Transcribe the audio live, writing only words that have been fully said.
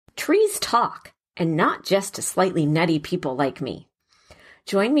Trees talk, and not just to slightly nutty people like me.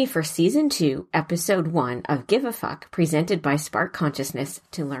 Join me for Season 2, Episode 1 of Give a Fuck, presented by Spark Consciousness,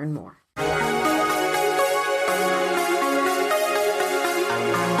 to learn more.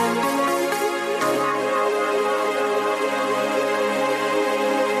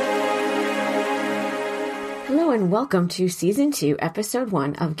 Hello and welcome to Season 2, Episode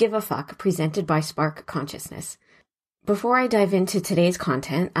 1 of Give a Fuck, presented by Spark Consciousness. Before I dive into today's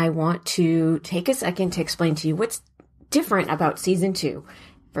content, I want to take a second to explain to you what's different about Season 2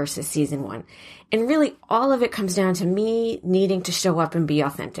 versus Season 1. And really, all of it comes down to me needing to show up and be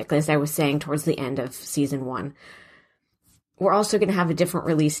authentic, as I was saying towards the end of Season 1. We're also going to have a different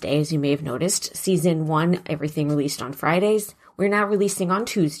release day, as you may have noticed. Season 1, everything released on Fridays. We're now releasing on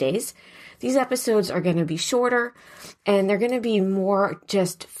Tuesdays. These episodes are going to be shorter, and they're going to be more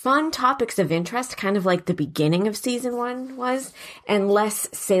just fun topics of interest, kind of like the beginning of Season 1 was, and less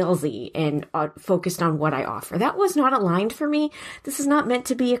salesy and focused on what I offer. That was not aligned for me. This is not meant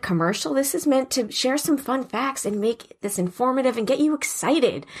to be a commercial. This is meant to share some fun facts and make this informative and get you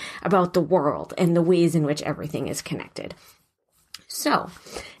excited about the world and the ways in which everything is connected. So,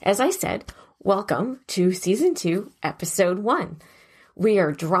 as I said, welcome to Season 2, Episode 1. We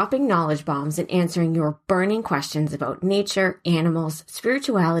are dropping knowledge bombs and answering your burning questions about nature, animals,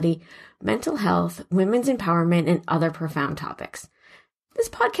 spirituality, mental health, women's empowerment, and other profound topics. This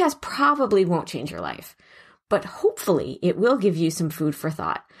podcast probably won't change your life, but hopefully it will give you some food for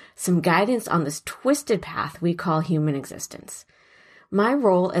thought, some guidance on this twisted path we call human existence. My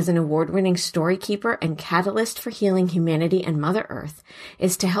role as an award-winning storykeeper and catalyst for healing humanity and Mother Earth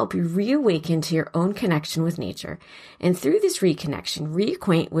is to help you reawaken to your own connection with nature, and through this reconnection,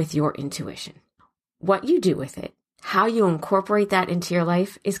 reacquaint with your intuition. What you do with it, how you incorporate that into your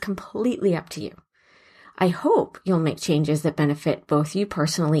life, is completely up to you. I hope you'll make changes that benefit both you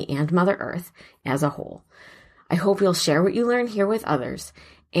personally and Mother Earth as a whole. I hope you'll share what you learn here with others,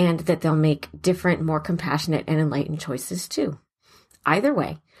 and that they'll make different, more compassionate and enlightened choices too. Either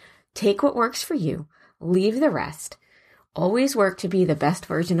way, take what works for you, leave the rest. Always work to be the best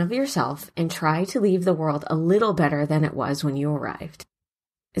version of yourself and try to leave the world a little better than it was when you arrived.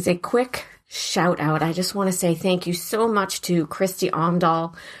 As a quick shout out, I just want to say thank you so much to Christy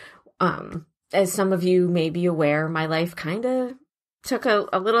Omdahl. As some of you may be aware, my life kind of took a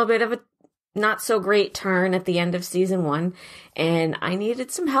little bit of a not so great turn at the end of Season 1, and I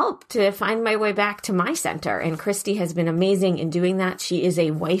needed some help to find my way back to my center, and Christy has been amazing in doing that. She is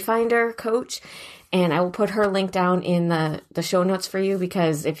a wayfinder coach, and I will put her link down in the show notes for you,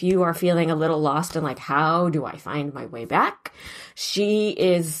 because if you are feeling a little lost and like, how do I find my way back? She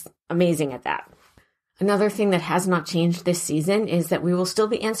is amazing at that. Another thing that has not changed this season is that we will still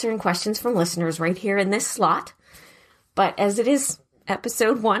be answering questions from listeners right here in this slot, but as it is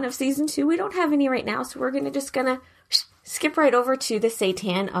Episode 1 of Season 2, we don't have any right now, so we're just gonna skip right over to the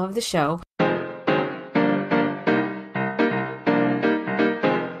Satan of the show.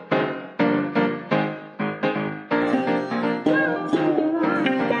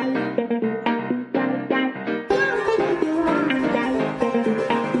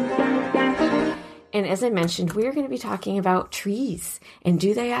 And as I mentioned, we are going to be talking about trees, and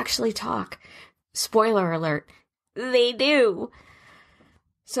do they actually talk? Spoiler alert, they do.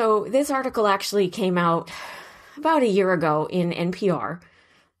 So this article actually came out about a year ago in NPR,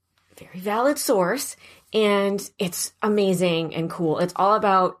 very valid source, and it's amazing and cool. It's all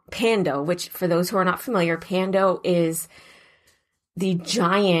about Pando, which for those who are not familiar, Pando is the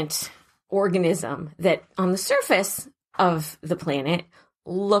giant organism that on the surface of the planet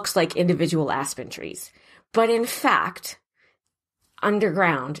looks like individual aspen trees. But in fact,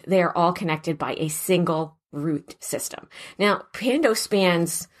 underground, they are all connected by a single root system. Now, Pando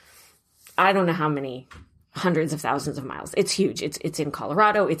spans, I don't know how many hundreds of thousands of miles. It's huge. It's in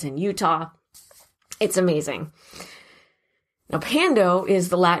Colorado. It's in Utah. It's amazing. Now, Pando is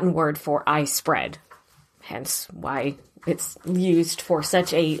the Latin word for I spread, hence why it's used for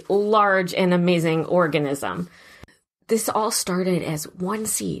such a large and amazing organism. This all started as one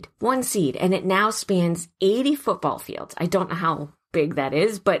seed, and it now spans 80 football fields. I don't know how big that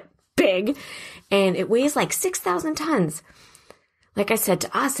is, but big, and it weighs like 6,000 tons. Like I said,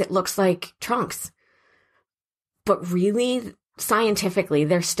 to us, it looks like trunks, but really, scientifically,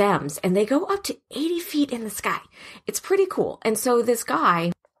 they're stems, and they go up to 80 feet in the sky. It's pretty cool. And so this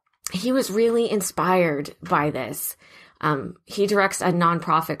guy, he was really inspired by this. He directs a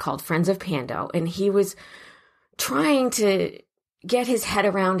nonprofit called Friends of Pando, and he was trying to get his head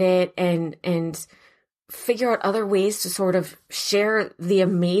around it and figure out other ways to sort of share the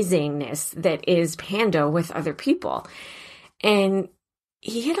amazingness that is Pando with other people. And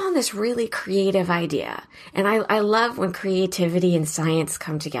he hit on this really creative idea. And I love when creativity and science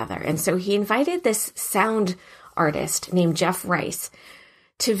come together. And so he invited this sound artist named Jeff Rice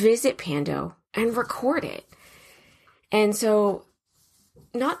to visit Pando and record it. And so,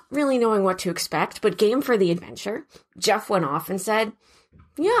 not really knowing what to expect, but game for the adventure, Jeff went off and said,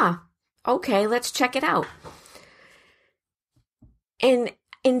 yeah, okay, let's check it out. And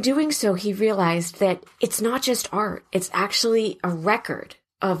in doing so, he realized that it's not just art. It's actually a record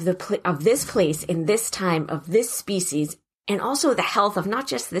of of this place in this time, of this species, and also the health of not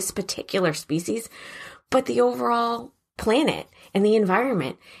just this particular species, but the overall planet and the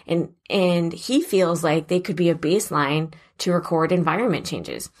environment. And he feels like they could be a baseline to record environment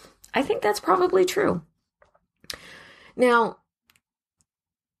changes. I think that's probably true. Now,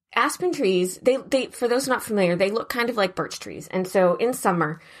 aspen trees, they for those not familiar, they look kind of like birch trees. And so in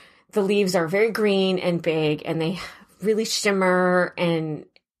summer, the leaves are very green and big, and they really shimmer, and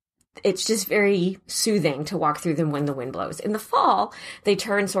it's just very soothing to walk through them when the wind blows. In the fall, they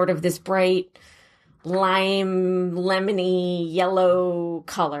turn sort of this bright lime, lemony, yellow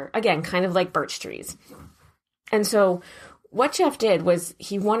color. Again, kind of like birch trees. And so what Jeff did was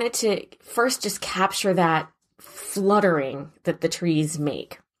he wanted to first just capture that fluttering that the trees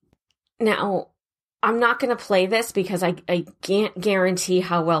make. Now, I'm not going to play this because I can't guarantee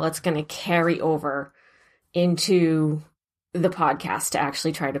how well it's going to carry over into the podcast to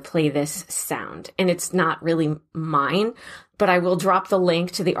actually try to play this sound. And it's not really mine, but I will drop the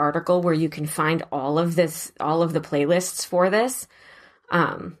link to the article where you can find all of the playlists for this,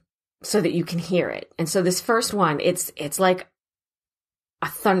 so that you can hear it. And so this first one, it's like a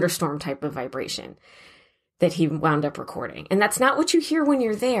thunderstorm type of vibration that he wound up recording. And that's not what you hear when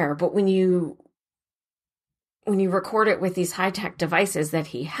you're there, but when you record it with these high-tech devices that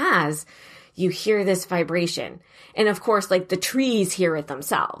he has, you hear this vibration. And of course, like the trees hear it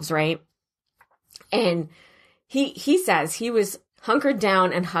themselves, right? And he says he was hunkered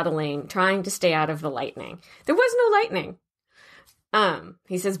down and huddling, trying to stay out of the lightning. There was no lightning.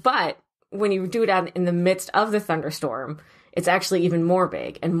 He says, but when you do it out in the midst of the thunderstorm, it's actually even more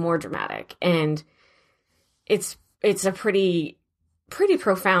big and more dramatic. And it's a pretty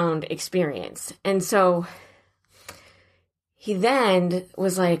profound experience. And so he then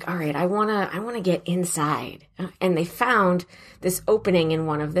was like, all right, I want to get inside. And they found this opening in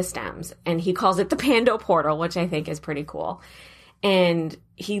one of the stems, and he calls it the Pando portal, which I think is pretty cool. And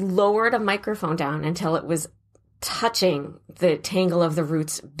he lowered a microphone down until it was touching the tangle of the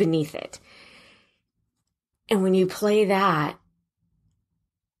roots beneath it. And when you play that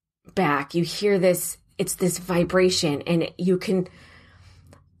back, you hear this, it's this vibration, and you can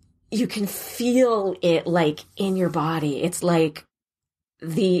feel it like in your body. It's like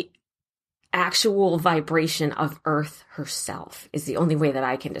the actual vibration of Earth herself is the only way that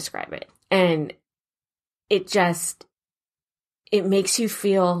I can describe it. And it makes you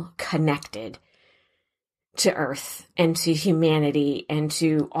feel connected to Earth and to humanity and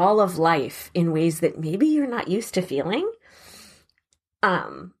to all of life in ways that maybe you're not used to feeling.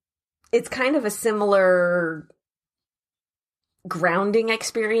 It's kind of a similar grounding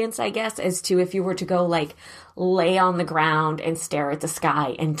experience, I guess, as to if you were to go like lay on the ground and stare at the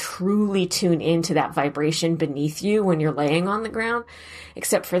sky and truly tune into that vibration beneath you when you're laying on the ground.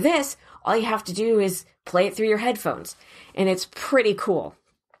 Except for this, all you have to do is play it through your headphones, and it's pretty cool.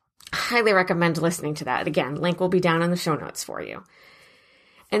 Highly recommend listening to that. Again, link will be down in the show notes for you.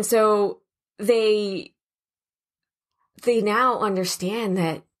 And so they now understand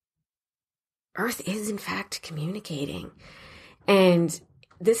that Earth is in fact communicating. And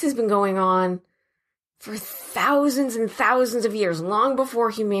this has been going on for thousands and thousands of years, long before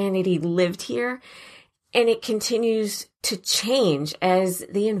humanity lived here. And it continues to change as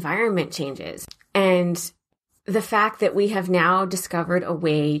the environment changes. And the fact that we have now discovered a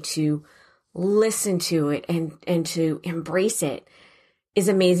way to listen to it and to embrace it is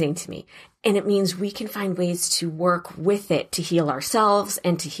amazing to me. And it means we can find ways to work with it to heal ourselves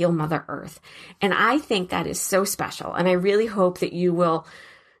and to heal Mother Earth. And I think that is so special. And I really hope that you will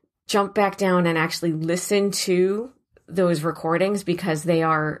jump back down and actually listen to those recordings, because they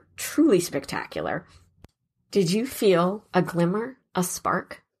are truly spectacular. Did you feel a glimmer, a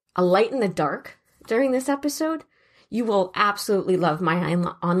spark, a light in the dark during this episode? You will absolutely love my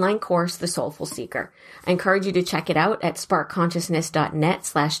online course, The Soulful Seeker. I encourage you to check it out at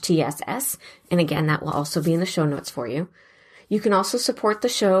sparkconsciousness.net/TSS. And again, that will also be in the show notes for you. You can also support the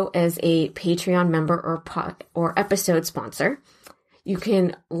show as a Patreon member or episode sponsor. You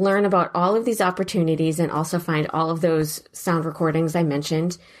can learn about all of these opportunities and also find all of those sound recordings I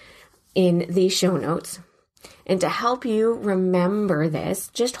mentioned in the show notes. And to help you remember this,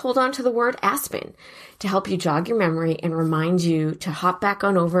 just hold on to the word aspen to help you jog your memory and remind you to hop back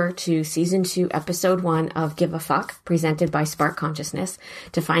on over to season 2, episode 1 of Give a Fuck, presented by Spark Consciousness,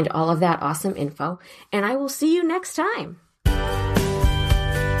 to find all of that awesome info. And I will see you next time.